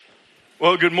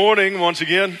Well, good morning once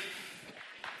again.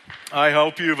 I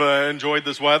hope you've enjoyed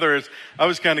this weather. I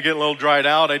was kind of getting a little dried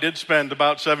out. I did spend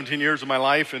about 17 years of my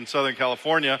life in Southern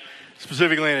California,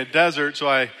 specifically in a desert, so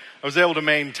I was able to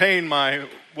maintain my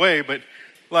way. But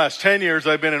the last 10 years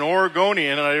I've been an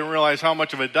Oregonian, and I didn't realize how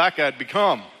much of a duck I'd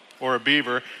become, or a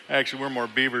beaver. Actually, we're more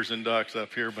beavers than ducks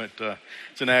up here, but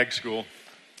it's an ag school.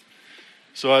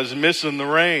 So I was missing the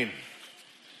rain.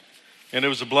 And it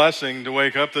was a blessing to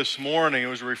wake up this morning. It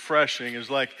was refreshing. It was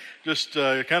like just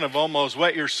kind of almost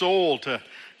wet your soul to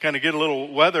kind of get a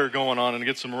little weather going on and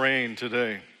get some rain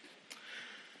today.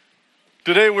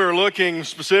 Today we're looking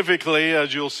specifically,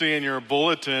 as you'll see in your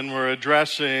bulletin, we're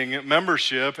addressing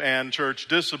membership and church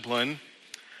discipline.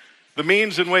 The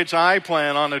means in which I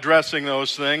plan on addressing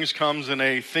those things comes in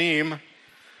a theme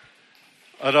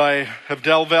that I have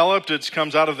developed. It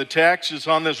comes out of the text. It's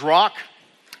on this rock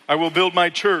I will build my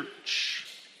church,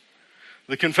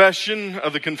 the confession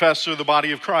of the confessor, the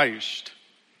body of Christ.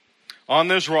 On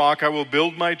this rock I will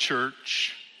build my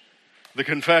church, the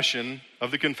confession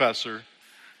of the confessor,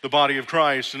 the body of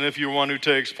Christ. And if you're one who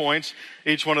takes points,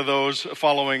 each one of those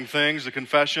following things, the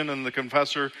confession and the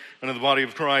confessor and the body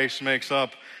of Christ, makes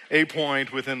up a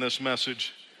point within this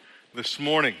message this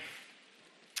morning.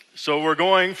 So we're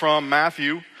going from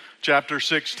Matthew chapter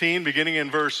 16, beginning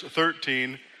in verse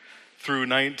 13 through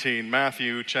 19.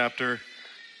 Matthew chapter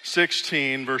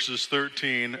 16, verses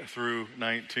 13 through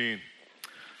 19.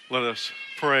 Let us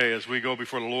pray as we go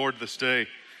before the Lord this day,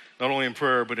 not only in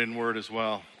prayer, but in word as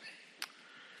well.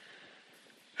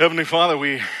 Heavenly Father,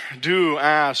 we do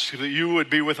ask that you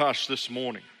would be with us this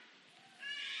morning.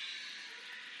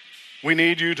 We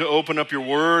need you to open up your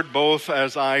word, both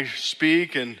as I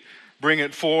speak and bring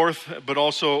it forth, but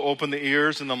also open the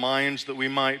ears and the minds that we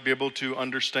might be able to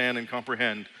understand and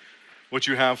comprehend what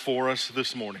you have for us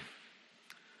this morning.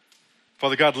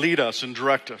 Father God, lead us and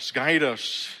direct us, guide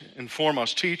us, inform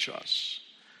us, teach us.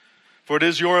 For it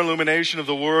is your illumination of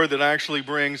the word that actually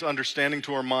brings understanding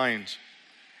to our minds.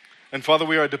 And Father,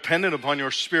 we are dependent upon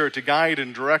your Spirit to guide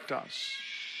and direct us.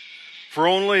 For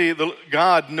only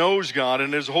God knows God,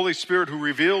 and it is the Holy Spirit who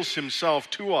reveals himself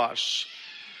to us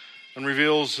and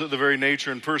reveals the very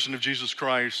nature and person of Jesus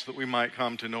Christ, that we might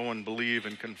come to know and believe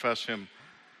and confess him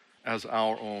as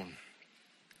our own.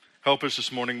 Help us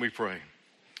this morning, we pray.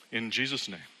 In Jesus'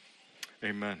 name,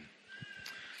 amen.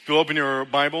 If you'll open your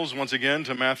Bibles once again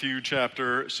to Matthew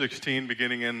chapter 16,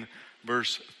 beginning in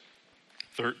verse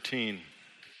 13.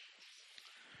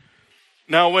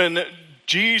 Now, when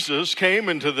Jesus came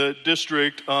into the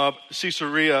district of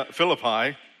Caesarea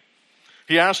Philippi,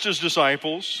 he asked his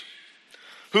disciples,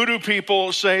 "Who do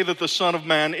people say that the Son of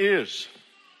Man is?"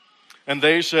 And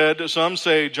they said, "Some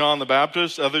say John the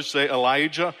Baptist, others say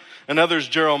Elijah, and others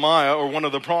Jeremiah or one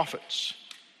of the prophets."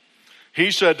 He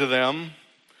said to them,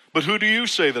 "But who do you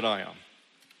say that I am?"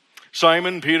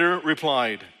 Simon Peter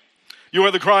replied, "You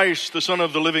are the Christ, the Son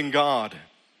of the living God."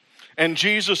 And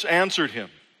Jesus answered him,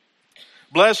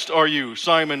 "Blessed are you,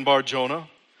 Simon Bar-Jonah,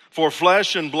 for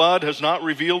flesh and blood has not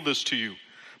revealed this to you,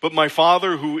 but my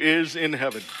Father who is in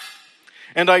heaven.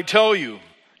 And I tell you,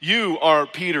 you are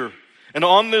Peter, and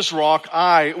on this rock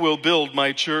I will build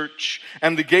my church,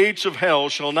 and the gates of hell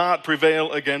shall not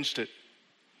prevail against it.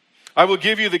 I will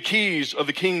give you the keys of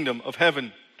the kingdom of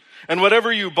heaven, and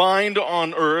whatever you bind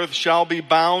on earth shall be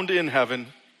bound in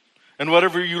heaven, and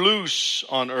whatever you loose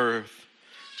on earth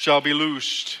shall be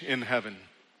loosed in heaven."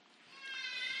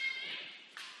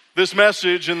 This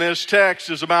message in this text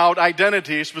is about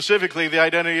identity, specifically the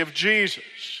identity of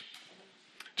Jesus.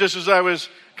 Just as I was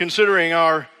considering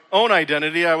our own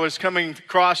identity, I was coming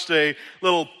across a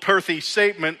little pithy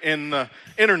statement in the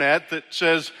internet that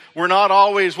says, "We're not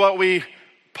always what we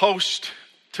post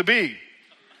to be."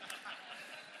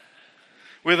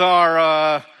 With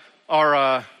our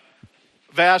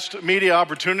vast media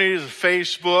opportunities,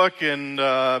 Facebook and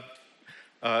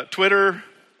Twitter,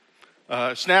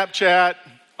 Snapchat,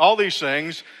 all these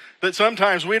things, that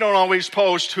sometimes we don't always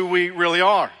post who we really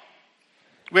are.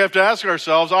 We have to ask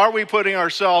ourselves, are we putting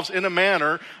ourselves in a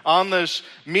manner on this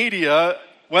media,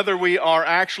 whether we are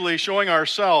actually showing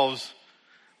ourselves?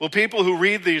 Will people who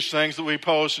read these things that we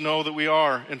post know that we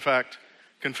are, in fact,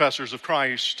 confessors of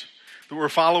Christ, that we're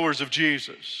followers of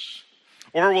Jesus?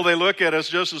 Or will they look at us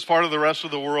just as part of the rest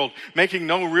of the world, making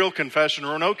no real confession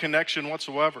or no connection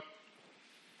whatsoever?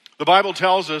 The Bible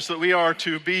tells us that we are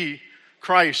to be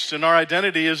Christ, and our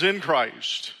identity is in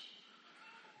Christ.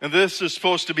 And this is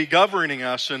supposed to be governing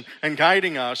us and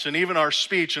guiding us, and even our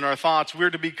speech and our thoughts.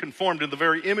 We're to be conformed to the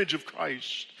very image of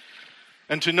Christ.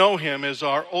 And to know him is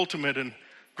our ultimate and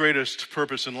greatest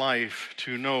purpose in life,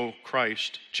 to know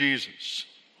Christ Jesus.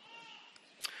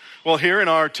 Well, here in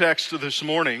our text this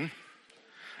morning,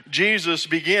 Jesus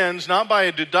begins not by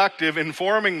a deductive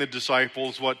informing the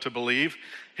disciples what to believe.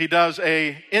 He does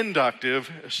an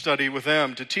inductive study with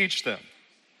them to teach them.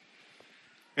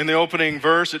 In the opening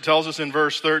verse, it tells us in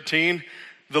verse 13,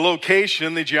 the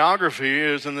location, the geography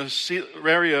is in the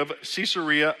area of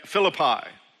Caesarea Philippi.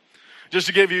 Just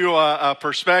to give you a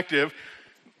perspective,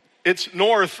 it's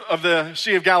north of the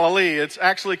Sea of Galilee. It's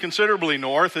actually considerably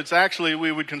north. It's actually,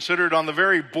 we would consider it on the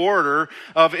very border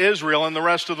of Israel and the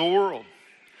rest of the world.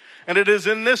 And it is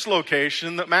in this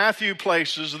location that Matthew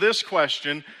places this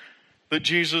question that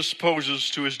Jesus poses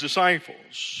to his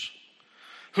disciples.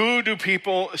 Who do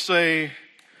people say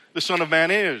the Son of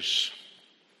Man is?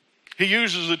 He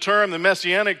uses the term, the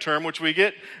messianic term, which we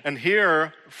get and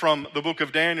hear from the book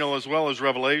of Daniel as well as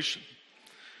Revelation.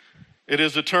 It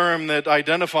is a term that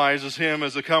identifies as him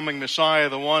as the coming Messiah,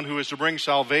 the one who is to bring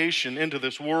salvation into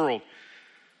this world.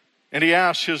 And he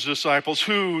asks his disciples,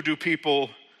 who do people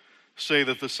say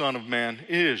that the Son of Man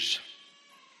is?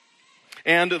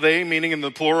 And they, meaning in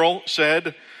the plural,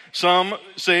 said, some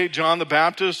say John the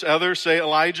Baptist, others say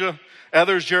Elijah,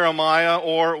 others Jeremiah,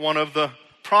 or one of the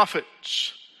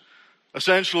prophets.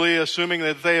 Essentially assuming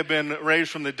that they have been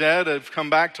raised from the dead, have come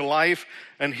back to life,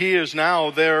 and he is now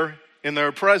there in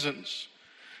their presence.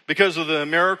 Because of the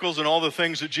miracles and all the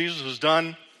things that Jesus has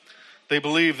done, they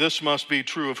believe this must be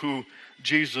true of who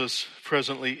Jesus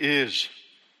presently is.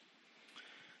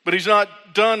 But he's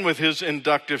not done with his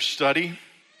inductive study.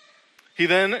 He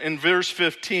then, in verse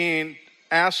 15,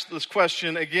 asks this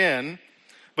question again,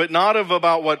 but not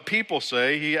about what people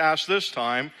say. He asks this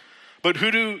time, but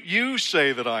who do you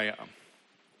say that I am?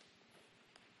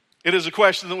 It is a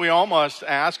question that we all must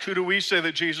ask. Who do we say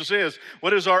that Jesus is?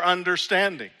 What is our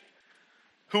understanding?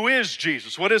 Who is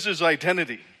Jesus? What is his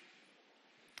identity?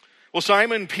 Well,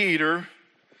 Simon Peter,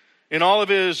 in all of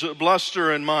his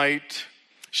bluster and might,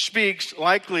 speaks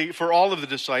likely for all of the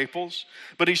disciples,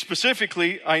 but he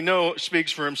specifically, I know,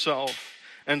 speaks for himself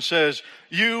and says,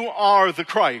 you are the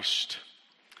Christ,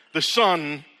 the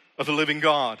Son of the living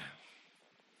God.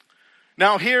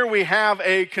 Now here we have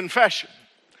a confession.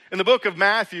 In the book of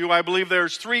Matthew, I believe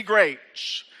there's three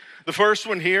greats. The first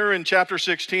one here in chapter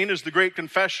 16 is the great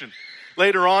confession.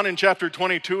 Later on in chapter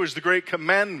 22 is the great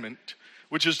commandment,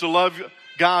 which is to love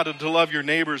God and to love your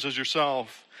neighbors as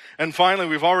yourself. And finally,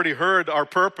 we've already heard our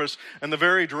purpose and the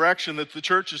very direction that the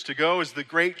church is to go is the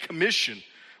Great Commission,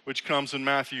 which comes in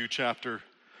Matthew chapter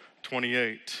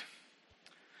 28.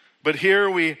 But here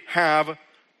we have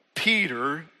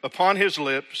Peter upon his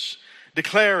lips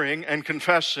declaring and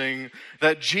confessing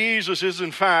that Jesus is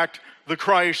in fact the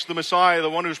Christ, the Messiah, the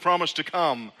one who's promised to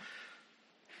come.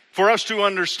 For us to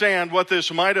understand what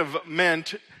this might have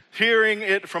meant, hearing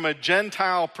it from a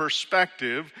Gentile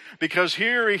perspective, because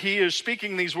here he is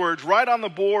speaking these words right on the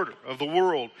border of the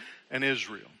world and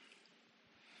Israel.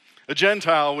 A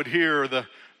Gentile would hear the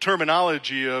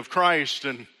terminology of Christ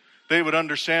and they would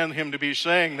understand him to be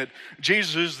saying that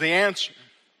Jesus is the answer.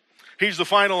 He's the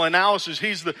final analysis.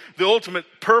 He's the ultimate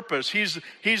purpose. He's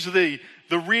the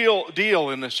real deal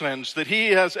in the sense that he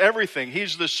has everything.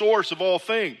 He's the source of all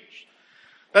things.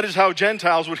 That is how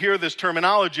Gentiles would hear this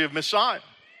terminology of Messiah.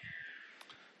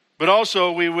 But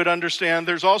also we would understand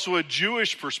there's also a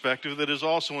Jewish perspective that is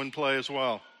also in play as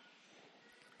well.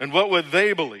 And what would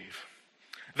they believe?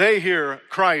 They hear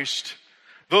Christ.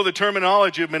 Though the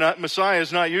terminology of Messiah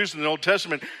is not used in the Old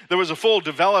Testament, there was a full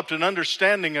developed and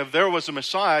understanding of there was a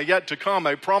Messiah yet to come,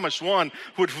 a promised one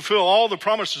who would fulfill all the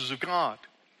promises of God.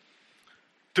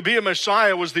 To be a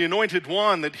Messiah was the anointed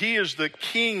one, that he is the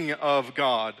King of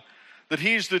God, that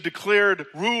he's the declared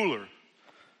ruler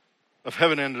of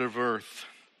heaven and of earth.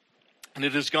 And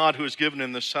it is God who has given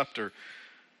him the scepter.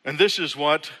 And this is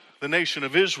what the nation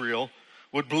of Israel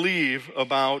would believe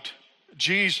about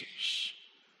Jesus.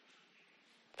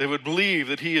 They would believe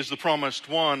that he is the promised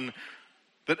one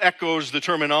that echoes the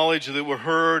terminology that were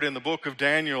heard in the book of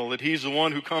Daniel, that he's the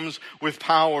one who comes with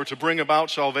power to bring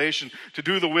about salvation, to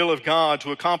do the will of God,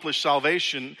 to accomplish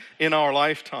salvation in our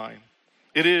lifetime.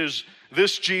 It is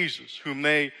this Jesus whom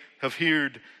they have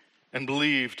heard and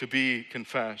believed to be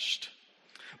confessed.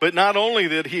 But not only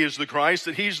that he is the Christ,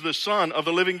 that he's the Son of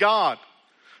the living God.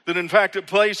 That in fact it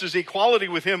places equality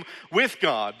with him with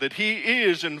God. That he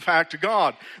is in fact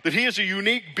God. That he is a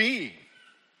unique being.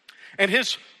 And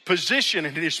his position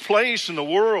and his place in the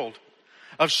world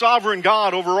of sovereign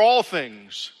God over all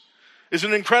things is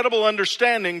an incredible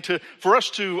understanding for us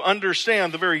to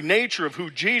understand the very nature of who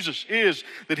Jesus is.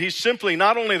 That he's simply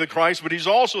not only the Christ, but he's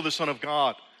also the Son of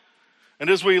God. And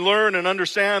as we learn and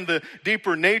understand the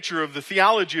deeper nature of the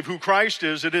theology of who Christ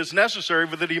is, it is necessary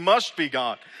that he must be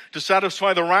God to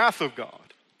satisfy the wrath of God.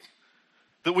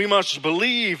 that we must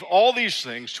believe all these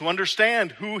things to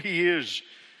understand who he is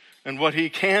and what he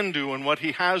can do and what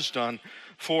he has done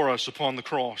for us upon the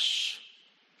cross.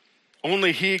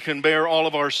 Only he can bear all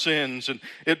of our sins, and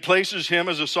it places him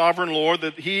as a sovereign Lord,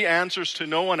 that he answers to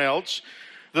no one else,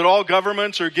 that all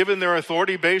governments are given their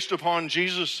authority based upon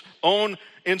Jesus' own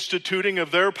instituting of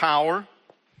their power,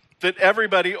 that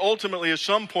everybody ultimately at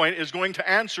some point is going to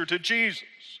answer to Jesus.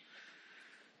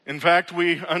 In fact,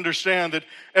 we understand that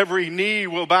every knee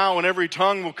will bow and every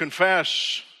tongue will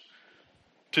confess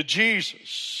to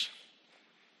Jesus.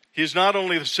 He is not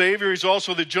only the Savior, he's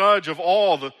also the judge of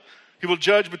all. He will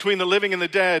judge between the living and the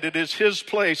dead. It is his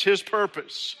place, his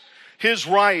purpose, his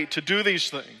right to do these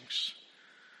things.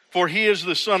 For he is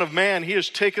the Son of Man. He has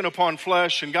taken upon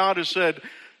flesh, and God has said,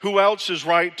 who else is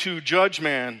right to judge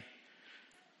man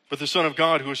but the Son of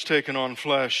God who has taken on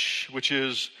flesh, which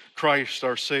is Christ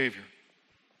our Savior.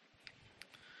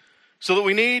 So that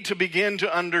we need to begin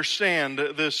to understand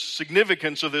the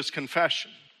significance of this confession.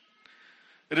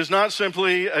 It is not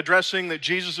simply addressing that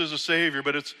Jesus is a Savior,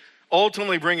 but it's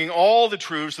ultimately bringing all the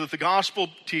truths that the gospel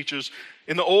teaches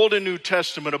in the Old and New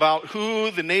Testament about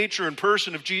who the nature and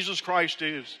person of Jesus Christ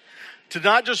is. To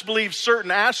not just believe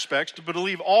certain aspects, but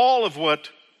believe all of what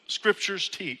scriptures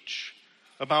teach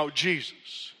about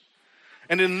Jesus.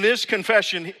 And in this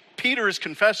confession, Peter is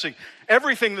confessing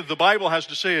everything that the Bible has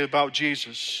to say about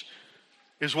Jesus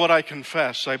is what I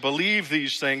confess. I believe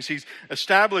these things. He's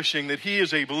establishing that he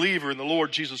is a believer in the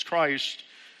Lord Jesus Christ,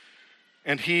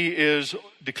 and he is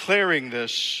declaring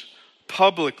this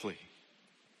publicly.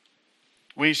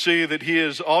 We see that he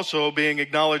is also being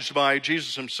acknowledged by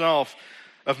Jesus himself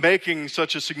of making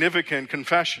such a significant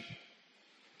confession.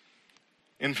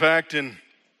 In fact, in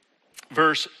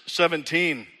verse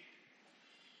 17,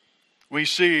 we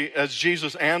see as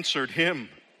Jesus answered him,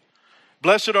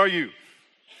 "Blessed are you,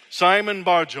 Simon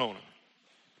Bar-Jonah."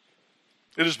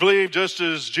 It is believed just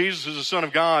as Jesus is the Son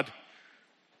of God,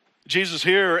 Jesus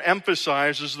here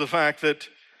emphasizes the fact that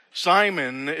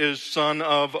Simon is son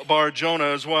of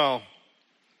Bar-Jonah as well.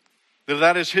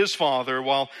 That is his father,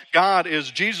 while God is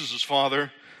Jesus'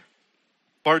 father.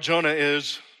 Bar-Jonah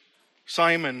is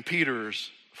Simon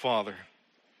Peter's father.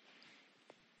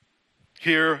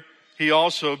 Here he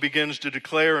also begins to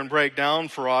declare and break down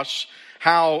for us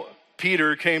how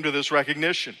Peter came to this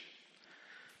recognition.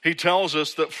 He tells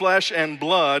us that flesh and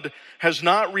blood has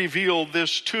not revealed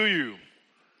this to you.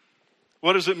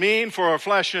 What does it mean for our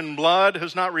flesh and blood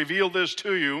has not revealed this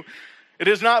to you? It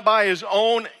is not by his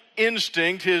own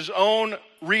instinct, his own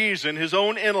reason, his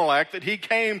own intellect that he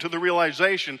came to the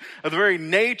realization of the very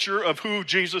nature of who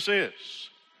Jesus is.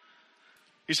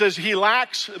 He says he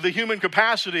lacks the human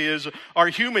capacity, as our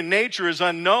human nature is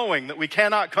unknowing, that we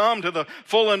cannot come to the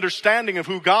full understanding of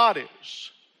who God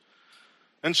is.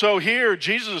 And so here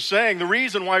Jesus is saying the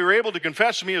reason why you're able to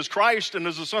confess me as Christ and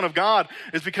as the Son of God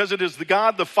is because it is the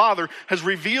God the Father has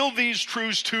revealed these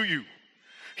truths to you.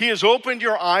 He has opened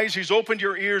your eyes, he's opened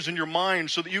your ears and your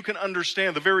mind so that you can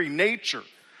understand the very nature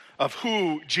of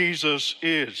who Jesus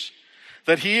is.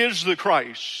 That he is the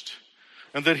Christ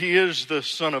and that he is the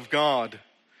Son of God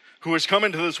who has come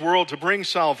into this world to bring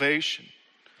salvation.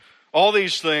 All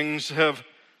these things have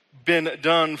been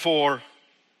done for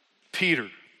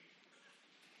Peter,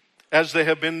 as they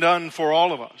have been done for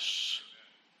all of us.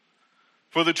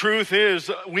 For the truth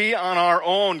is, we on our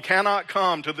own cannot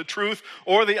come to the truth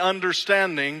or the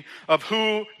understanding of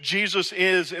who Jesus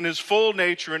is in his full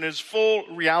nature and his full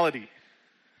reality.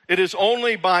 It is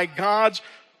only by God's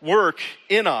work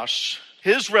in us,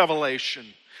 his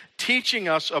revelation, teaching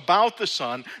us about the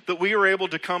Son, that we are able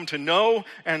to come to know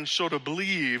and so to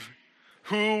believe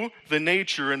who the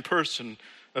nature and person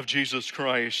of Jesus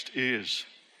Christ is.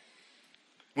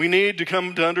 We need to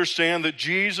come to understand that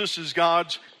Jesus is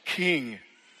God's King.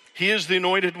 He is the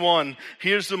anointed one.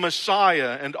 He is the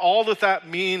Messiah, and all that that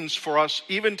means for us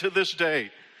even to this day.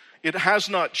 It has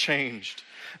not changed.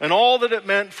 And all that it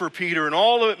meant for Peter, and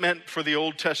all that it meant for the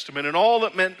Old Testament, and all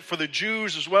that it meant for the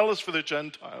Jews as well as for the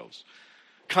Gentiles,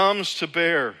 comes to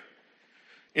bear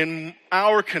in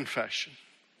our confession.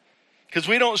 Because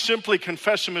we don't simply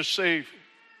confess him as Savior.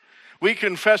 We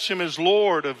confess him as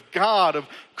Lord of God, of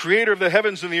creator of the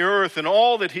heavens and the earth, and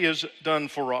all that he has done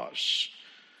for us.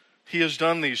 He has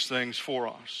done these things for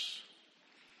us.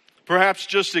 Perhaps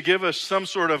just to give us some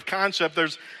sort of concept,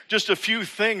 there's just a few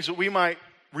things that we might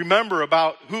remember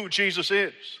about who Jesus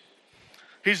is.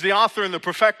 He's the author and the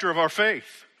perfecter of our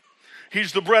faith.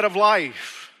 He's the bread of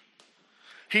life.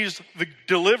 He's the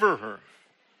deliverer.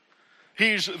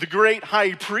 He's the great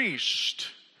high priest.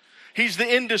 He's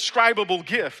the indescribable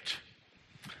gift.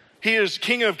 He is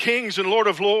King of kings and Lord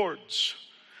of lords.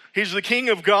 He's the King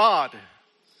of God.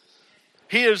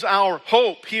 He is our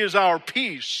hope. He is our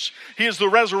peace. He is the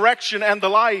resurrection and the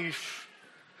life.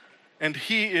 And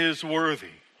He is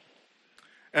worthy.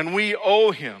 And we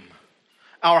owe Him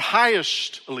our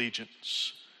highest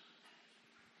allegiance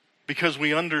because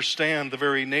we understand the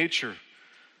very nature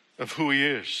of who He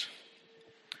is.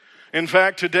 In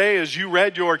fact, today, as you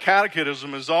read your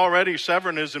catechism, as already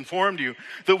Severin has informed you,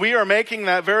 that we are making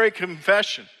that very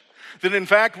confession. That in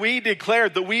fact, we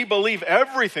declared that we believe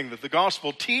everything that the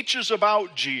gospel teaches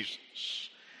about Jesus.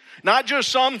 Not just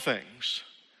some things.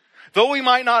 Though we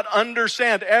might not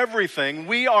understand everything,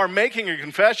 we are making a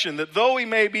confession that though we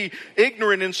may be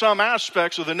ignorant in some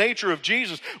aspects of the nature of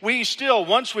Jesus, we still,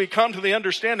 once we come to the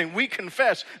understanding, we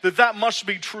confess that that must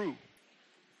be true.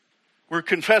 We're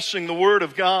confessing the Word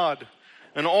of God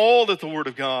and all that the Word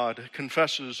of God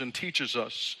confesses and teaches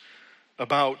us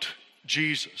about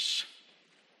Jesus.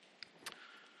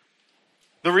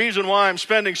 The reason why I'm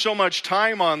spending so much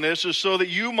time on this is so that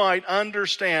you might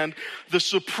understand the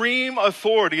supreme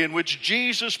authority in which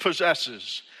Jesus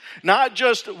possesses, not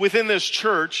just within this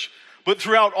church, but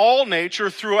throughout all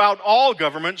nature, throughout all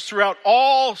governments, throughout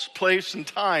all place and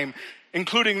time,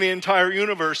 including the entire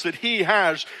universe, that He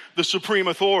has the supreme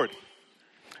authority.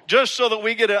 Just so that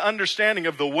we get an understanding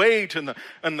of the weight and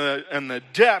the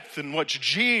depth in which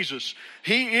Jesus,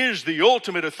 He is the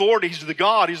ultimate authority. He's the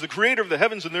God. He's the creator of the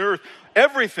heavens and the earth.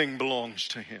 Everything belongs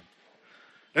to Him.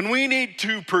 And we need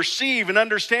to perceive and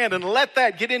understand and let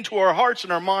that get into our hearts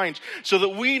and our minds so that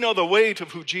we know the weight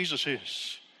of who Jesus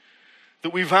is.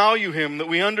 That we value Him, that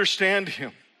we understand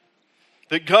Him.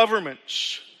 That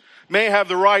governments may have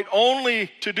the right only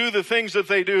to do the things that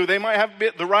they do. They might have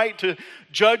the right to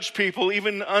judge people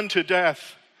even unto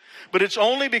death. But it's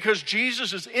only because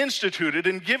Jesus has instituted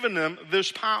and given them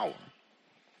this power.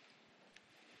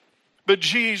 But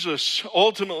Jesus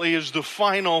ultimately is the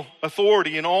final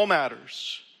authority in all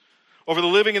matters. Over the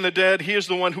living and the dead, He is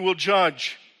the one who will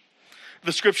judge.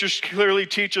 The scriptures clearly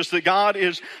teach us that God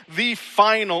is the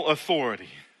final authority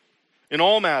in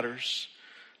all matters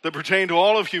that pertain to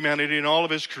all of humanity and all of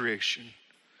His creation.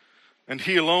 And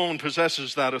He alone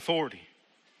possesses that authority.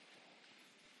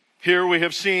 Here we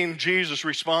have seen Jesus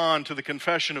respond to the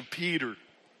confession of Peter,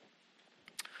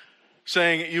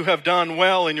 saying, "You have done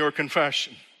well in your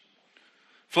confession.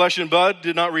 Flesh and blood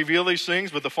did not reveal these things,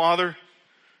 but the Father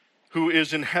who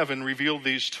is in heaven revealed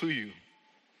these to you."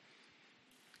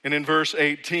 And in verse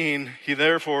 18, He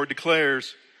therefore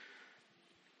declares,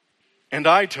 "And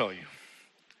I tell you,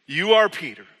 you are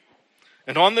Peter,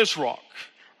 and on this rock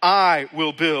I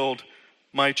will build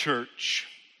my church."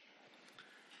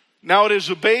 Now it is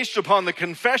based upon the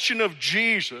confession of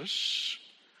Jesus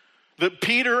that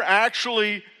Peter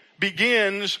actually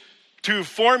begins to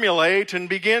formulate and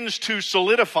begins to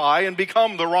solidify and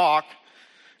become the rock.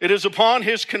 It is upon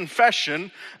his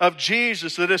confession of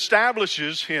Jesus that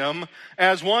establishes him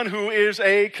as one who is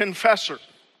a confessor.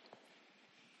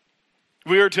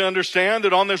 We are to understand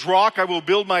that on this rock I will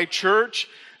build my church.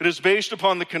 It is based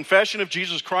upon the confession of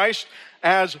Jesus Christ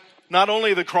as not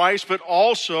only the Christ, but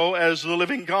also as the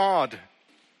living God,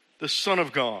 the Son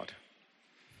of God.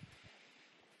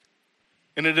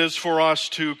 And it is for us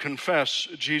to confess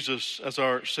Jesus as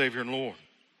our Savior and Lord.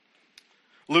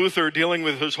 Luther, dealing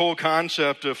with his whole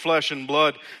concept of flesh and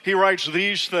blood, he writes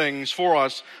these things for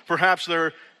us. Perhaps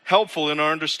they're helpful in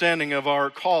our understanding of our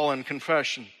call and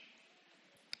confession.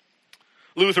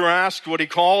 Luther asked what he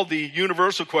called the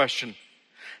universal question: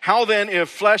 how then, if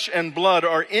flesh and blood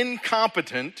are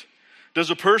incompetent, does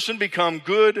a person become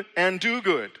good and do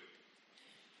good?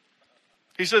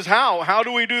 He says, how? How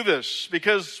do we do this?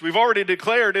 Because we've already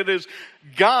declared it is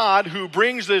God who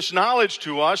brings this knowledge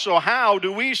to us. So how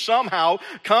do we somehow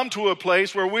come to a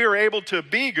place where we are able to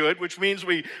be good, which means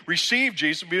we receive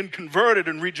Jesus, being converted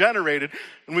and regenerated,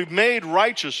 and we've made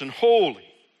righteous and holy?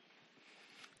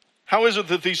 How is it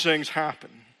that these things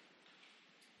happen?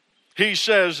 He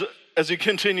says, as he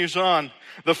continues on,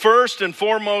 the first and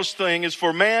foremost thing is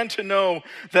for man to know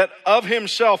that of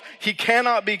himself he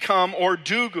cannot become or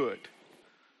do good.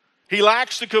 He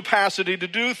lacks the capacity to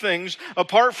do things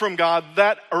apart from God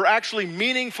that are actually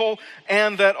meaningful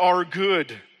and that are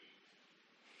good.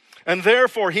 And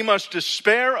therefore he must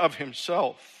despair of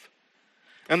himself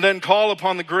and then call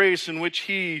upon the grace in which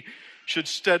he should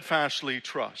steadfastly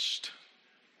trust.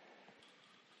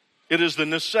 It is the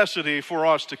necessity for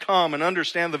us to come and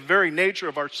understand the very nature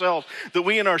of ourselves, that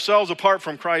we in ourselves apart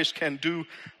from Christ can do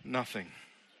nothing.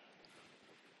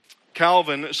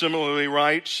 Calvin similarly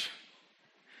writes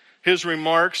his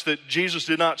remarks that Jesus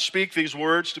did not speak these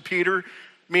words to Peter,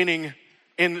 meaning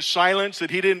in silence, that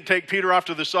he didn't take Peter off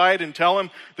to the side and tell him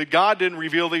that God didn't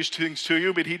reveal these things to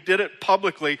you, but he did it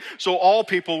publicly so all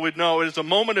people would know. It is a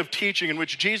moment of teaching in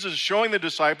which Jesus is showing the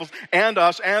disciples and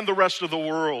us and the rest of the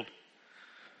world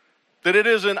that it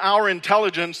is in our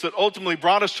intelligence that ultimately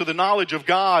brought us to the knowledge of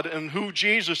God and who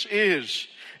Jesus is.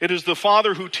 It is the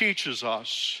Father who teaches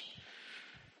us.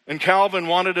 And Calvin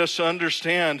wanted us to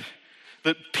understand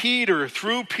that Peter,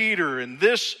 through Peter, in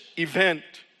this event,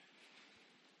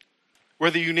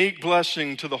 where the unique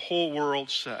blessing to the whole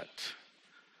world set,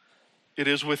 it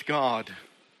is with God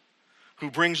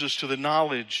who brings us to the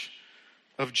knowledge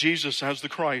of Jesus as the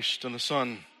Christ and the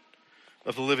Son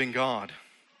of the living God.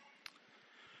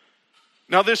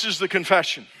 Now, this is the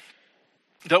confession,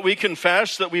 that we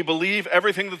confess that we believe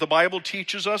everything that the Bible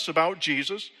teaches us about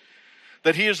Jesus,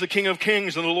 that he is the King of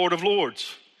Kings and the Lord of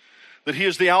Lords, that he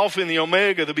is the Alpha and the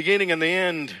Omega, the beginning and the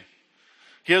end.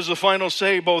 He has the final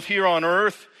say both here on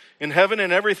earth, in heaven,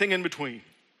 and everything in between.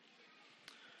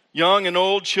 Young and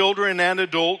old, children and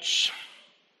adults,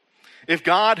 if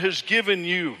God has given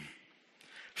you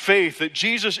faith that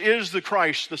Jesus is the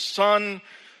Christ, the Son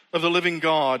of the living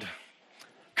God,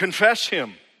 confess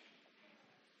him.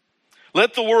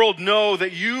 Let the world know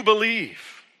that you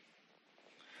believe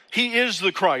he is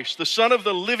the Christ, the Son of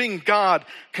the living God.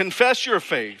 Confess your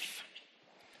faith,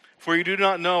 for you do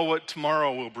not know what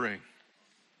tomorrow will bring.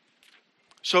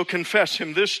 So confess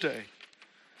him this day.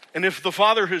 And if the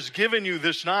Father has given you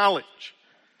this knowledge,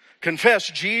 confess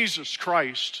Jesus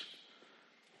Christ,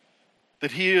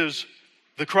 that he is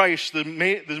the Christ, the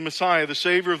Messiah, the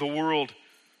Savior of the world,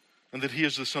 and that he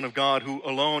is the Son of God who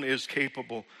alone is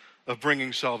capable of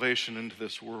bringing salvation into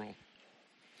this world.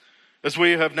 As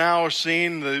we have now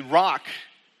seen the rock,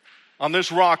 on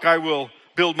this rock I will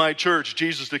build my church,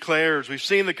 Jesus declares. We've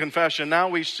seen the confession. Now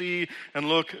we see and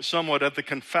look somewhat at the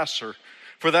confessor,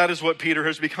 for that is what Peter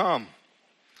has become.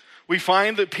 We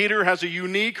find that Peter has a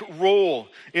unique role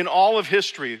in all of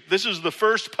history. This is the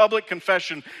first public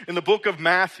confession in the book of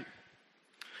Matthew.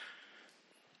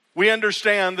 We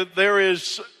understand that there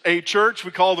is a church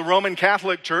we call the Roman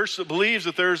Catholic Church that believes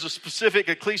that there is a specific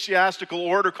ecclesiastical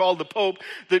order called the Pope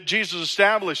that Jesus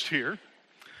established here.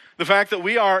 The fact that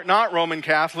we are not Roman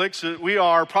Catholics, that we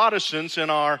are Protestants in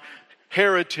our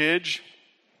heritage,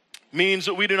 means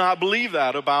that we do not believe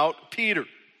that about Peter.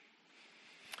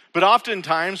 But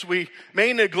oftentimes we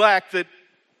may neglect that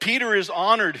Peter is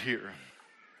honored here,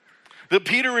 that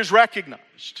Peter is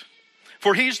recognized.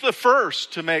 For he's the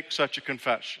first to make such a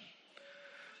confession.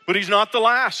 But he's not the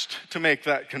last to make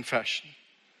that confession.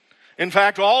 In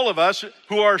fact, all of us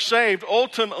who are saved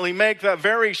ultimately make that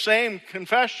very same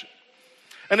confession.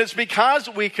 And it's because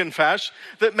we confess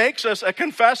that makes us a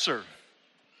confessor.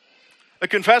 A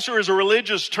confessor is a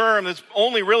religious term that's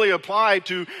only really applied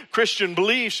to Christian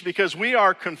beliefs because we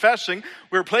are confessing,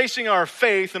 we're placing our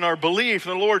faith and our belief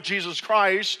in the Lord Jesus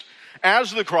Christ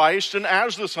as the Christ and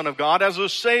as the Son of God, as a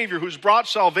Savior who's brought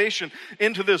salvation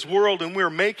into this world, and we're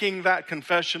making that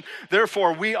confession.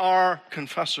 Therefore, we are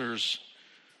confessors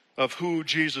of who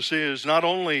Jesus is, not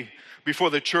only before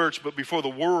the church, but before the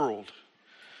world.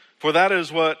 For that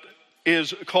is what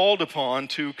is called upon,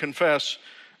 to confess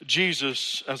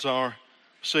Jesus as our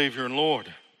Savior and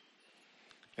Lord.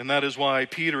 And that is why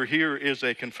Peter here is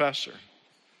a confessor.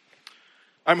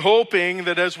 I'm hoping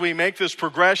that as we make this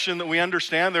progression that we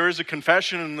understand there is a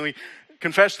confession and we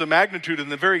confess the magnitude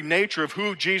and the very nature of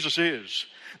who Jesus is.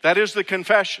 That is the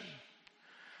confession.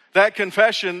 That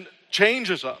confession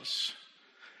changes us.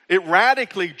 It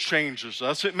radically changes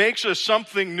us. It makes us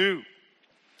something new.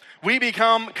 We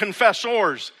become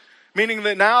confessors, meaning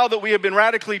that now that we have been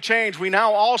radically changed, we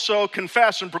now also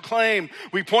confess and proclaim.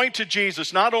 We point to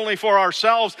Jesus, not only for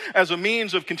ourselves as a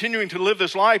means of continuing to live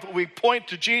this life, but we point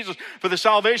to Jesus for the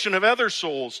salvation of other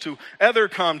souls, to ever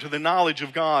come to the knowledge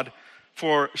of God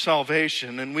for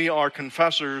salvation. And we are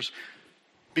confessors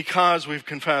because we've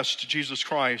confessed Jesus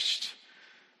Christ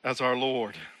as our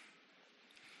Lord.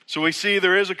 So we see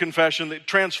there is a confession that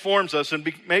transforms us and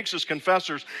makes us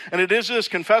confessors. And it is this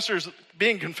confessors,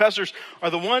 being confessors, are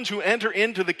the ones who enter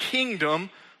into the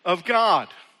kingdom of God.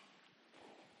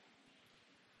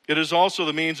 It is also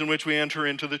the means in which we enter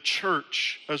into the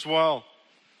church as well.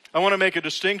 I want to make a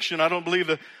distinction. I don't believe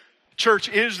the church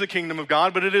is the kingdom of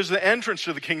God, but it is the entrance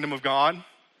to the kingdom of God.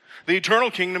 The eternal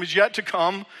kingdom is yet to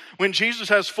come when Jesus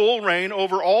has full reign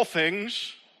over all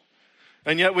things.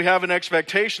 And yet we have an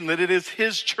expectation that it is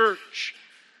his church.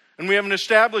 And we have an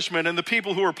establishment, and the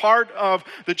people who are part of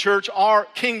the church are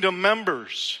kingdom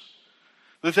members.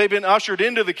 That they've been ushered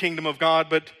into the kingdom of God,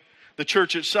 but the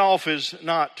church itself is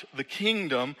not the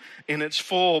kingdom in its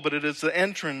full, but it is the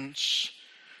entrance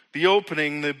the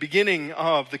opening, the beginning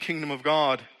of the kingdom of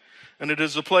God. And it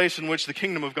is a place in which the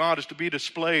kingdom of God is to be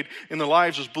displayed in the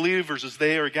lives of believers as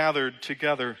they are gathered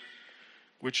together,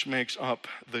 which makes up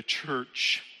the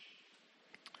church.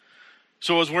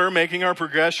 So as we're making our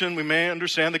progression, we may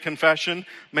understand the confession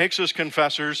makes us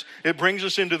confessors. It brings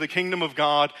us into the kingdom of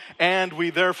God, and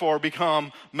we therefore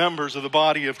become members of the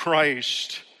body of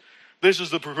Christ. This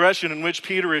is the progression in which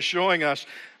Peter is showing us,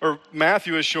 or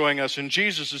Matthew is showing us, and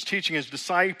Jesus is teaching his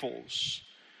disciples.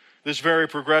 This very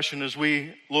progression as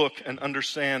we look and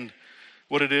understand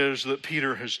what it is that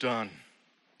Peter has done.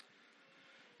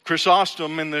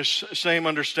 Chrysostom, in this same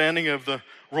understanding of the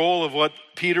role of what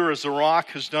Peter as the rock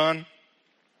has done,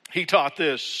 he taught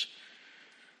this,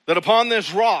 that upon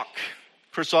this rock,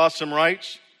 Chrysostom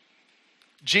writes,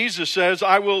 Jesus says,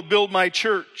 I will build my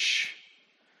church.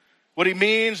 What he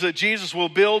means that Jesus will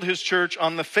build his church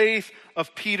on the faith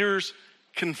of Peter's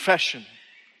confession.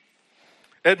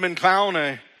 Edmund Clown,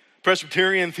 a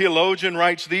Presbyterian theologian,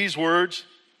 writes these words,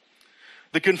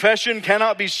 the confession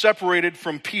cannot be separated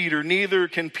from Peter, neither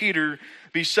can Peter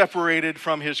be separated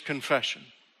from his confession.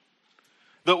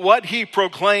 That what he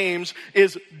proclaims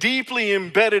is deeply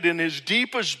embedded in his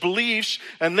deepest beliefs,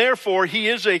 and therefore he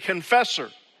is a confessor.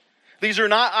 These are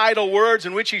not idle words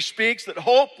in which he speaks that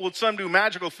hope will some do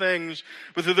magical things,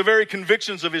 but through the very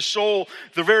convictions of his soul,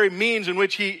 the very means in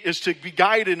which he is to be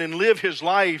guided and live his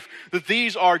life, that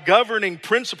these are governing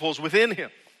principles within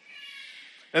him.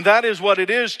 And that is what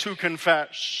it is to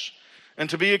confess and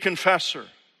to be a confessor,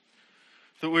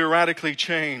 that we are radically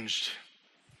changed.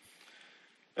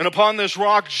 And upon this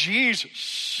rock,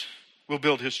 Jesus will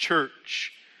build his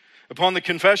church. Upon the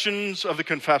confessions of the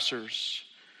confessors,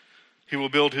 he will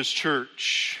build his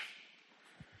church.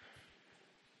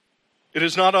 It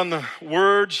is not on the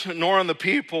words nor on the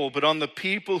people, but on the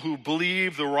people who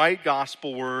believe the right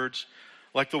gospel words,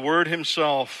 like the Word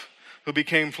himself who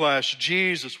became flesh.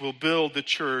 Jesus will build the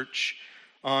church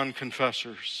on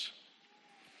confessors.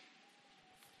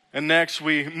 And next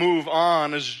we move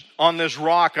on, as on this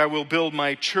rock I will build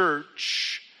my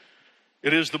church.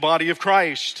 It is the body of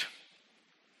Christ.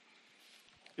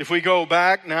 If we go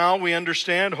back now, we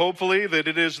understand, hopefully, that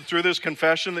it is through this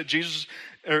confession that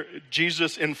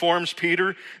Jesus informs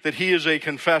Peter that he is a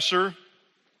confessor.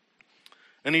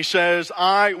 And he says,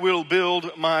 I will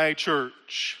build my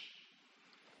church.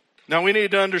 Now we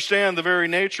need to understand the very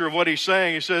nature of what he's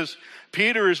saying. He says,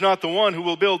 Peter is not the one who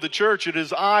will build the church. It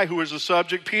is I who is the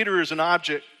subject. Peter is an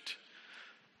object.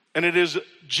 And it is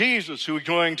Jesus who is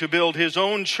going to build his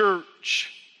own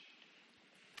church.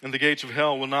 And the gates of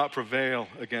hell will not prevail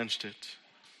against it.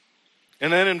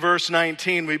 And then in verse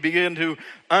 19, we begin to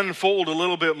unfold a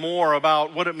little bit more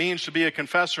about what it means to be a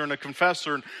confessor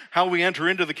and how we enter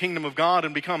into the kingdom of God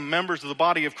and become members of the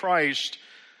body of Christ.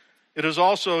 It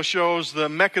also shows the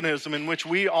mechanism in which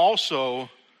we also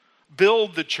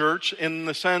build the church in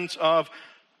the sense of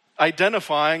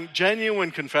identifying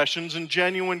genuine confessions and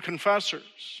genuine confessors.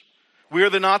 We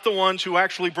are not the ones who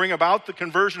actually bring about the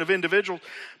conversion of individuals,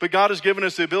 but God has given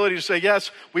us the ability to say,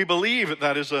 yes, we believe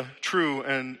that is a true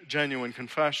and genuine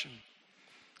confession.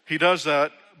 He does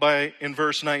that in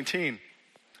verse 19.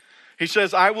 He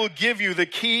says, I will give you the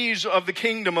keys of the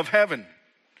kingdom of heaven.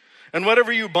 And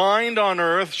whatever you bind on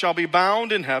earth shall be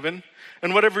bound in heaven,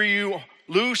 and whatever you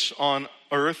loose on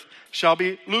earth shall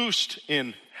be loosed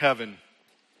in heaven.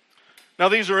 Now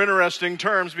these are interesting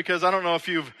terms because I don't know if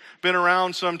you've been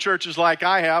around some churches like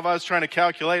I have. I was trying to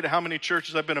calculate how many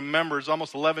churches I've been a member. It's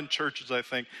almost 11 churches, I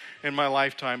think, in my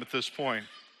lifetime at this point.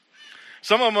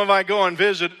 Some of them I go and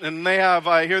visit and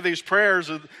I hear these prayers,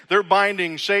 they're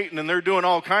binding Satan and they're doing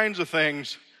all kinds of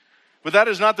things. But that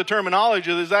is not the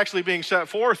terminology that is actually being set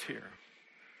forth here.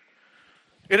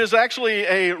 It is actually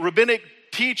a rabbinic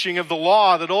teaching of the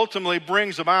law that ultimately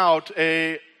brings about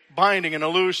a binding and a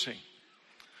loosing.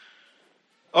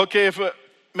 Okay,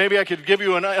 maybe I could give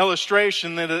you an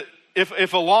illustration that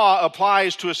if a law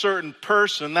applies to a certain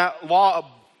person, that law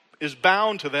is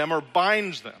bound to them or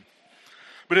binds them.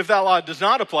 But if that law does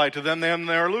not apply to them, then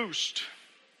they're loosed.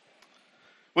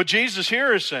 What Jesus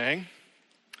here is saying,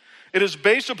 it is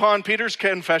based upon Peter's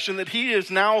confession that he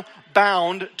is now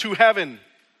bound to heaven.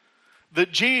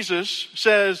 That Jesus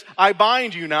says, I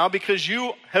bind you now because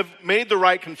you have made the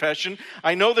right confession.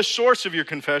 I know the source of your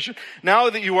confession. Now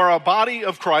that you are a body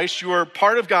of Christ, you are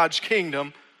part of God's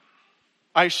kingdom,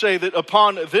 I say that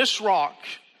upon this rock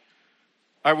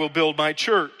I will build my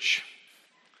church.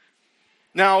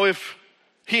 Now if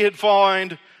he had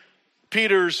found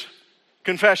Peter's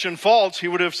confession false, he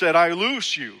would have said, I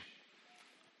loose you.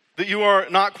 That you are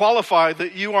not qualified,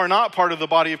 that you are not part of the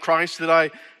body of Christ, that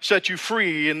I set you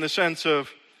free in the sense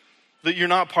of that you're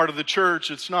not part of the church.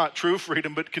 It's not true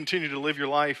freedom, but continue to live your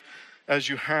life as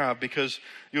you have because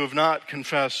you have not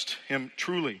confessed him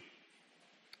truly.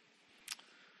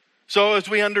 So as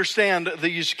we understand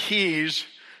these keys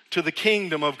to the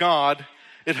kingdom of God,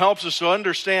 it helps us to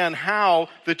understand how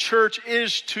the church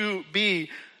is to be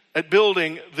at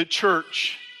building the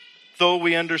church, though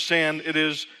we understand it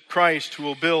is Christ who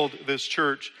will build this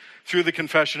church through the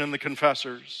confession and the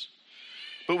confessors.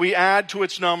 But we add to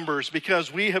its numbers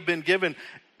because we have been given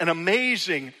an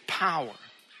amazing power.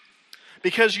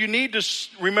 Because you need to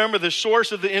remember the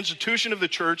source of the institution of the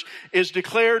church is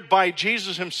declared by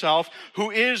Jesus himself, who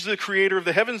is the creator of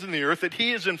the heavens and the earth, that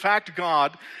he is in fact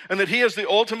God, and that he is the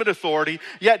ultimate authority.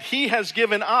 Yet he has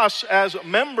given us as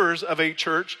members of a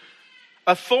church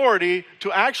authority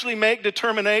to actually make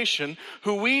determination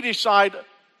who we decide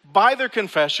by their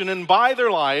confession and by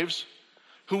their lives,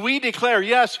 who we declare,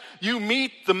 yes, you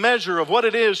meet the measure of what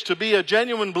it is to be a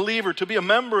genuine believer, to be a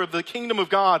member of the kingdom of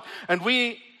God, and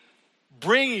we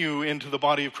bring you into the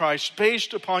body of Christ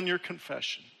based upon your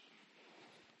confession.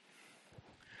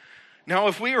 Now,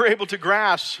 if we are able to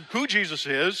grasp who Jesus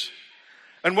is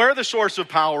and where the source of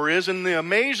power is and the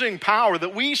amazing power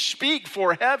that we speak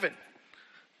for heaven,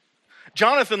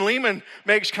 Jonathan Lehman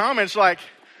makes comments like,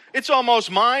 it's almost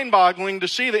mind-boggling to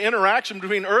see the interaction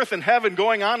between earth and heaven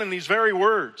going on in these very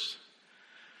words.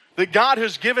 That God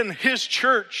has given his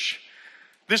church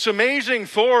this amazing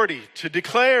authority to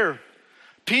declare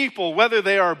people, whether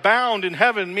they are bound in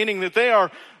heaven, meaning that they are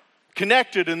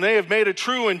connected and they have made a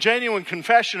true and genuine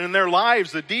confession in their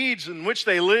lives, the deeds in which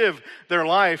they live their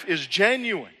life is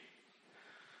genuine.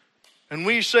 And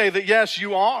we say that yes,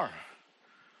 you are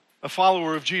a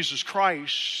follower of Jesus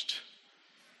Christ.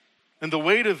 And the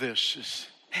weight of this is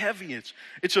heavy.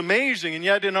 It's amazing. And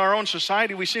yet in our own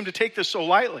society, we seem to take this so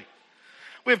lightly.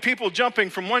 We have people jumping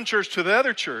from one church to the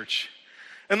other church.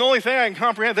 And the only thing I can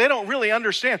comprehend, they don't really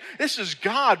understand. This is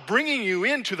God bringing you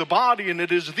into the body, and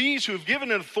it is these who have given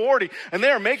it authority, and they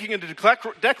are making a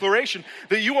declaration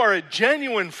that you are a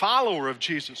genuine follower of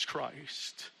Jesus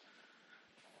Christ.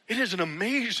 It is an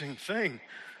amazing thing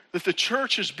that the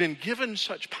church has been given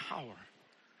such power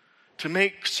to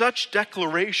make such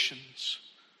declarations.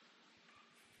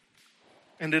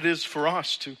 And it is for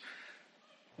us to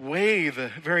weigh the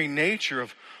very nature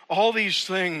of all these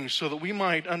things so that we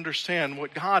might understand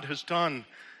what God has done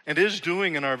and is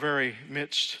doing in our very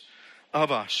midst of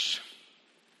us.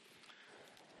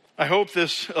 I hope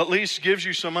this at least gives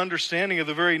you some understanding of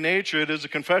the very nature. It is a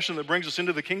confession that brings us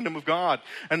into the kingdom of God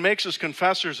and makes us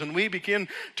confessors, and we begin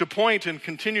to point and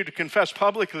continue to confess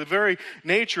publicly the very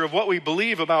nature of what we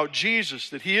believe about Jesus,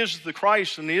 that he is the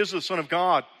Christ and he is the Son of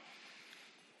God.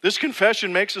 This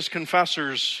confession makes us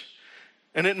confessors.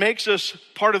 And it makes us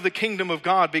part of the kingdom of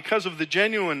God because of the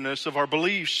genuineness of our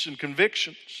beliefs and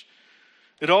convictions.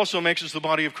 It also makes us the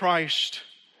body of Christ.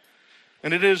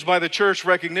 And it is by the church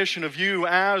recognition of you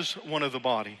as one of the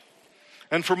body.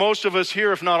 And for most of us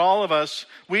here, if not all of us,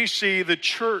 we see the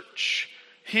church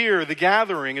here, the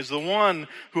gathering, as the one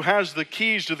who has the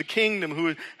keys to the kingdom,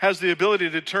 who has the ability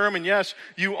to determine, yes,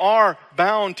 you are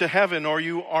bound to heaven or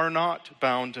you are not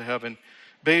bound to heaven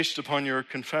based upon your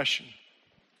confession.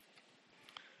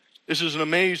 This is an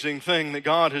amazing thing that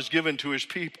God has given to his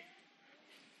people.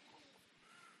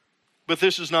 But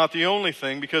this is not the only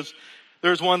thing, because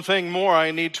there's one thing more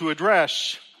I need to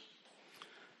address.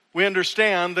 We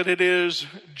understand that it is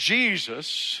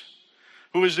Jesus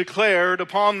who has declared,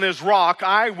 upon this rock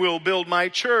I will build my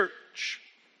church.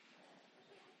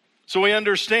 So we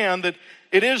understand that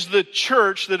it is the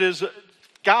church that is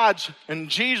God's and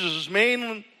Jesus'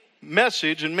 main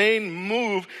message and main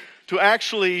move to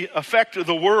actually affect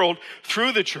the world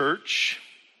through the church.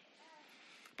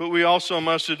 But we also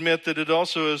must admit that it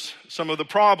also is some of the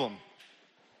problem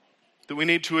that we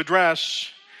need to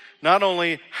address, not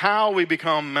only how we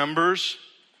become members,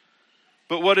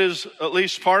 but what is at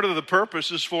least part of the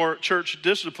purpose is for church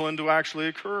discipline to actually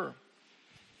occur.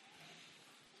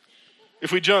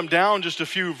 If we jump down just a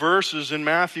few verses in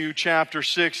Matthew chapter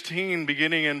 16,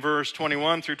 beginning in verse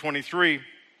 21 through 23,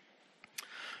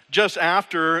 just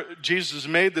after Jesus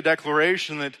made the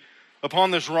declaration that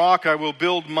upon this rock I will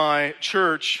build my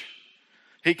church,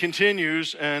 he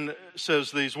continues and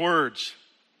says these words.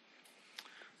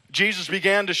 Jesus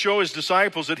began to show his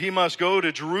disciples that he must go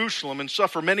to Jerusalem and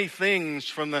suffer many things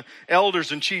from the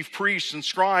elders and chief priests and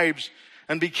scribes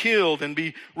and be killed and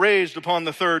be raised upon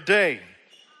the third day.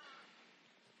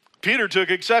 Peter took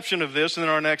exception of this in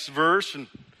our next verse, and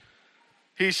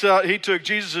he took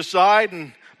Jesus aside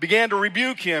and began to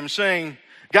rebuke him, saying,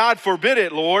 God forbid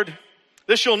it, Lord.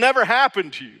 This shall never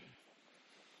happen to you.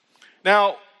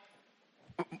 Now,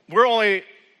 we're only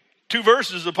 2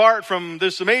 verses apart from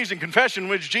this amazing confession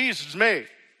which Jesus made.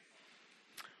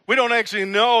 We don't actually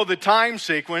know the time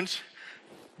sequence,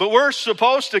 but we're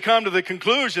supposed to come to the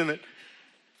conclusion that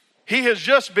he has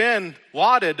just been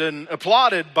lauded and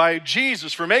applauded by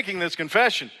Jesus for making this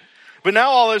confession. But now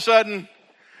all of a sudden,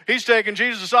 he's taken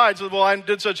Jesus aside and said, well, I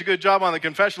did such a good job on the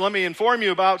confession. Let me inform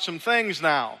you about some things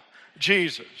now,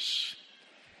 Jesus.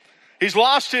 He's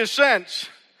lost his sense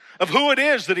of who it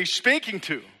is that he's speaking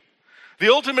to,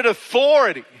 the ultimate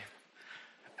authority.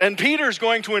 And Peter's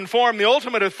going to inform the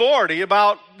ultimate authority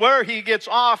about where he gets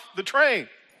off the train.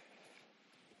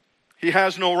 He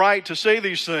has no right to say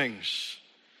these things,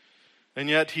 and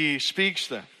yet he speaks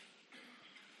them.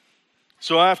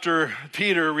 So after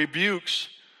Peter rebukes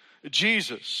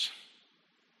Jesus,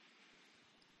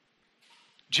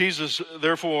 Jesus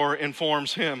therefore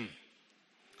informs him.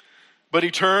 But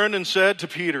he turned and said to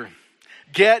Peter,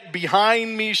 "Get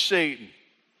behind me, Satan.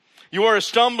 You are a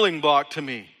stumbling block to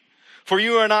me, for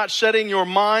you are not setting your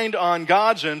mind on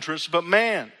God's interests, but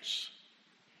man's."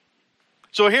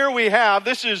 So here we have,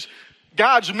 this is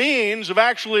God's means of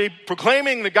actually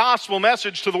proclaiming the gospel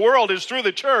message to the world is through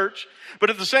the church. But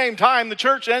at the same time, the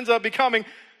church ends up becoming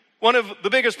one of the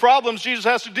biggest problems Jesus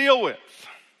has to deal with.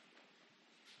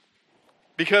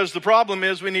 Because the problem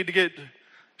is we need to get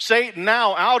Satan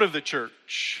now out of the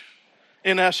church,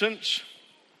 in essence.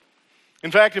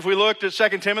 In fact, if we looked at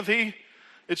 2 Timothy,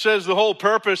 it says the whole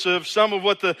purpose of some of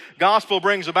what the gospel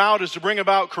brings about is to bring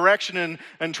about correction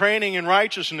and training in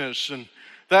righteousness. And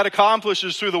that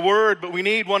accomplishes through the word, but we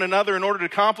need one another in order to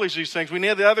accomplish these things. We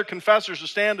need the other confessors to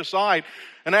stand aside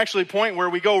and actually point where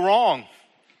we go wrong.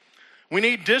 We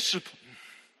need discipline.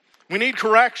 We need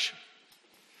correction.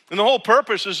 And the whole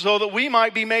purpose is so that we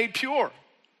might be made pure.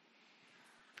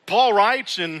 Paul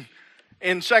writes in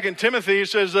 2 Timothy, he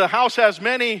says, the house has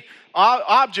many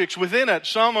objects within it.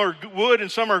 Some are wood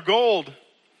and some are gold.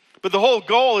 But the whole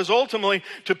goal is ultimately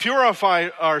to purify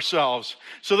ourselves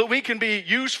so that we can be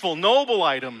useful, noble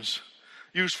items,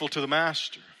 useful to the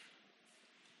master.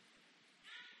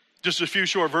 Just a few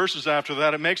short verses after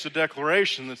that, it makes a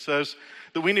declaration that says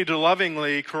that we need to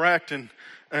lovingly correct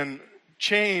and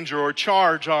change or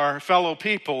charge our fellow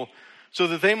people so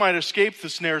that they might escape the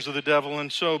snares of the devil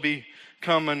and so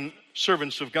become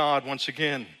servants of God once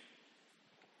again.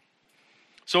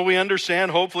 So we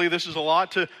understand, hopefully this is a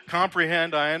lot to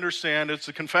comprehend. I understand it's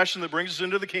the confession that brings us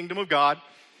into the kingdom of God.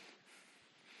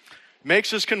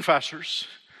 Makes us confessors,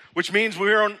 which means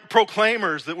we are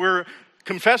proclaimers, that we're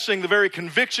confessing the very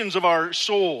convictions of our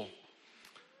soul.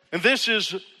 And this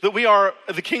is that we are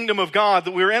the kingdom of God,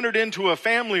 that we are entered into a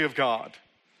family of God.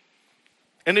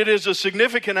 And it is a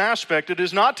significant aspect. It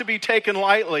is not to be taken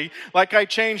lightly. Like I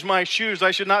changed my shoes,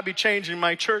 I should not be changing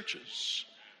my churches.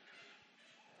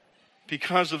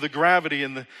 Because of the gravity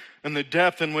and the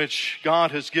depth in which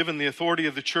God has given the authority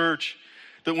of the church,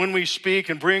 that when we speak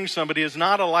and bring somebody is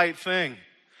not a light thing.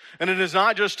 And it is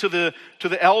not just to the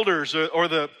elders or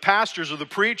the pastors or the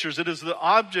preachers. It is the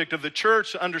object of the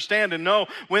church to understand and know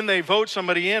when they vote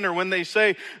somebody in or when they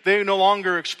say they no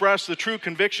longer express the true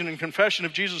conviction and confession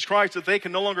of Jesus Christ, that they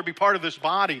can no longer be part of this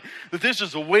body. That this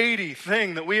is a weighty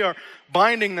thing, that we are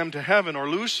binding them to heaven or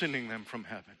loosening them from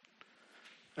heaven.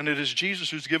 And it is Jesus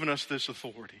who's given us this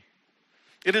authority.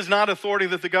 It is not authority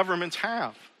that the governments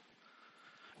have.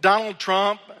 Donald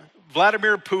Trump,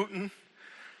 Vladimir Putin,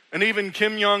 and even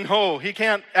Kim Jong-ho, he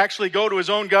can't actually go to his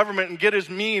own government and get his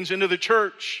means into the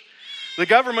church. The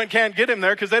government can't get him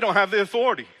there because they don't have the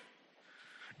authority.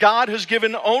 God has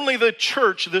given only the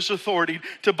church this authority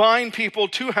to bind people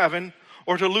to heaven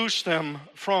or to loose them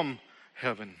from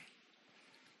heaven.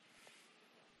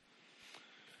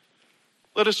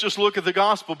 Let us just look at the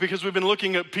gospel, because we've been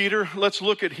looking at Peter. Let's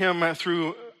look at him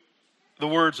through the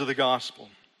words of the gospel.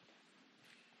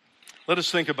 Let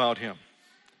us think about him.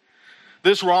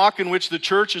 This rock in which the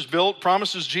church is built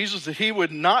promises Jesus that he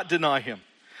would not deny him,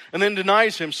 and then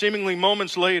denies him seemingly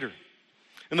moments later.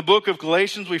 In the book of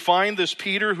Galatians, we find this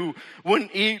Peter who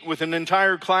wouldn't eat with an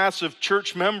entire class of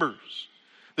church members,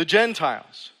 the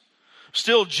Gentiles.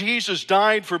 Still, Jesus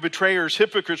died for betrayers,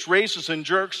 hypocrites, racists, and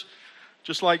jerks,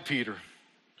 just like Peter.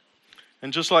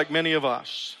 And just like many of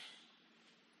us.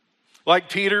 Like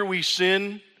Peter, we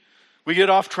sin, we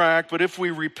get off track, but if we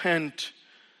repent,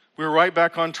 we're right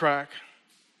back on track.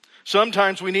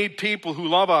 Sometimes we need people who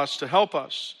love us to help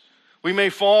us. We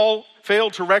may fail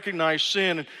to recognize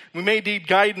sin, and we may need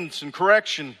guidance and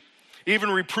correction, even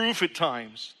reproof at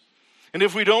times. And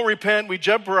if we don't repent, we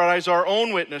jeopardize our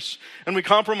own witness, and we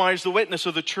compromise the witness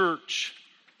of the church.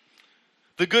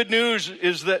 The good news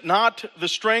is that not the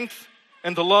strength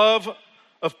and the love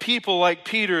of people like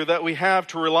Peter that we have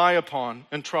to rely upon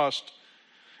and trust.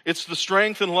 It's the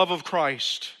strength and love of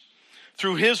Christ.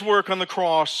 Through His work on the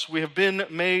cross, we have been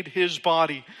made His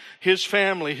body, His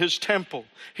family, His temple,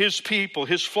 His people,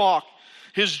 His flock,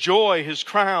 His joy, His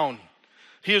crown.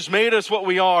 He has made us what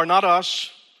we are, not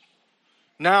us.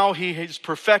 Now He is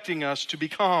perfecting us to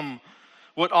become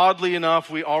what, oddly enough,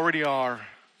 we already are: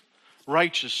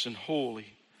 righteous and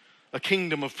holy, a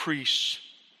kingdom of priests.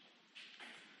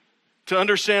 To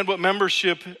understand what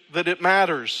membership, that it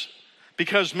matters,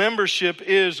 because membership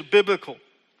is biblical.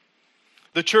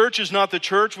 The church is not the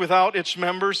church without its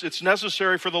members. It's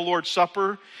necessary for the Lord's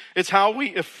Supper. It's how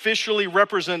we officially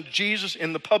represent Jesus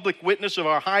in the public witness of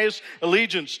our highest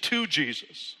allegiance to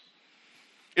Jesus.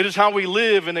 It is how we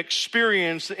live and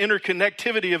experience the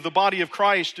interconnectivity of the body of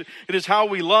Christ. It is how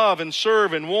we love and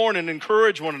serve and warn and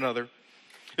encourage one another.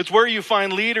 It's where you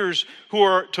find leaders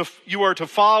you are to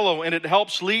follow, and it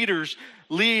helps leaders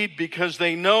lead because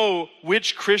they know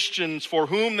which Christians for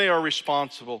whom they are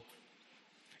responsible.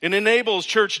 It enables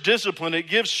church discipline. It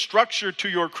gives structure to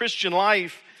your Christian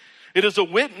life. It is a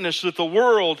witness that the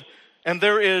world, and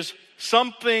there is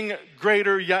something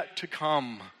greater yet to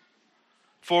come,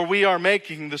 for we are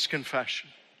making this confession.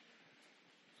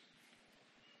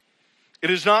 It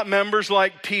is not members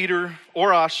like Peter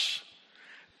or us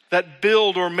that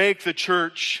build or make the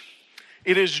church.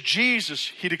 It is Jesus,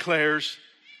 he declares,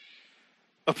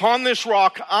 upon this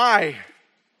rock I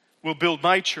will build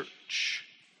my church,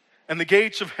 and the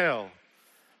gates of hell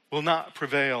will not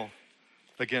prevail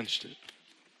against it.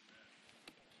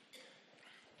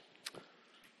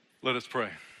 Let us pray.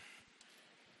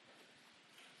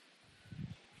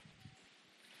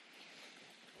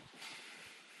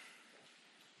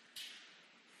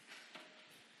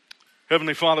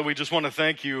 Heavenly Father, we just want to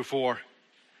thank you for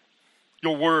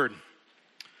your word.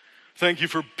 Thank you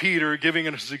for Peter giving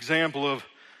us an example of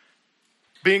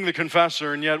being the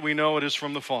confessor, and yet we know it is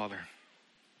from the Father.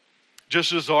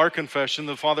 Just as our confession,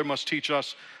 the Father must teach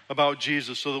us about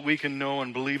Jesus so that we can know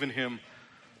and believe in Him,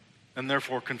 and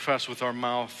therefore confess with our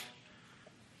mouth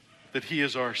that He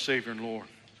is our Savior and Lord.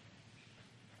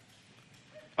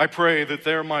 I pray that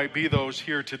there might be those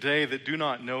here today that do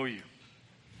not know you.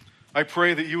 I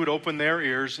pray that you would open their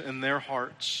ears and their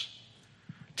hearts.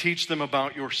 Teach them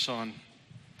about your Son,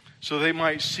 so they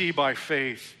might see by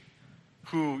faith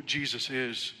who Jesus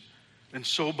is, and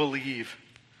so believe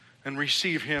and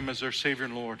receive Him as their Savior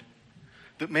and Lord.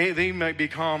 That they might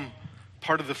become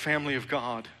part of the family of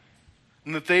God,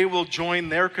 and that they will join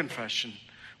their confession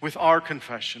with our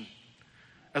confession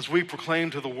as we proclaim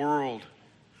to the world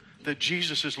that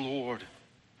Jesus is Lord,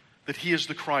 that He is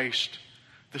the Christ,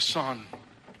 the Son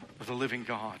of the living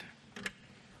God.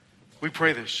 We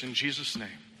pray this in Jesus' name.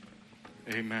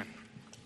 Amen.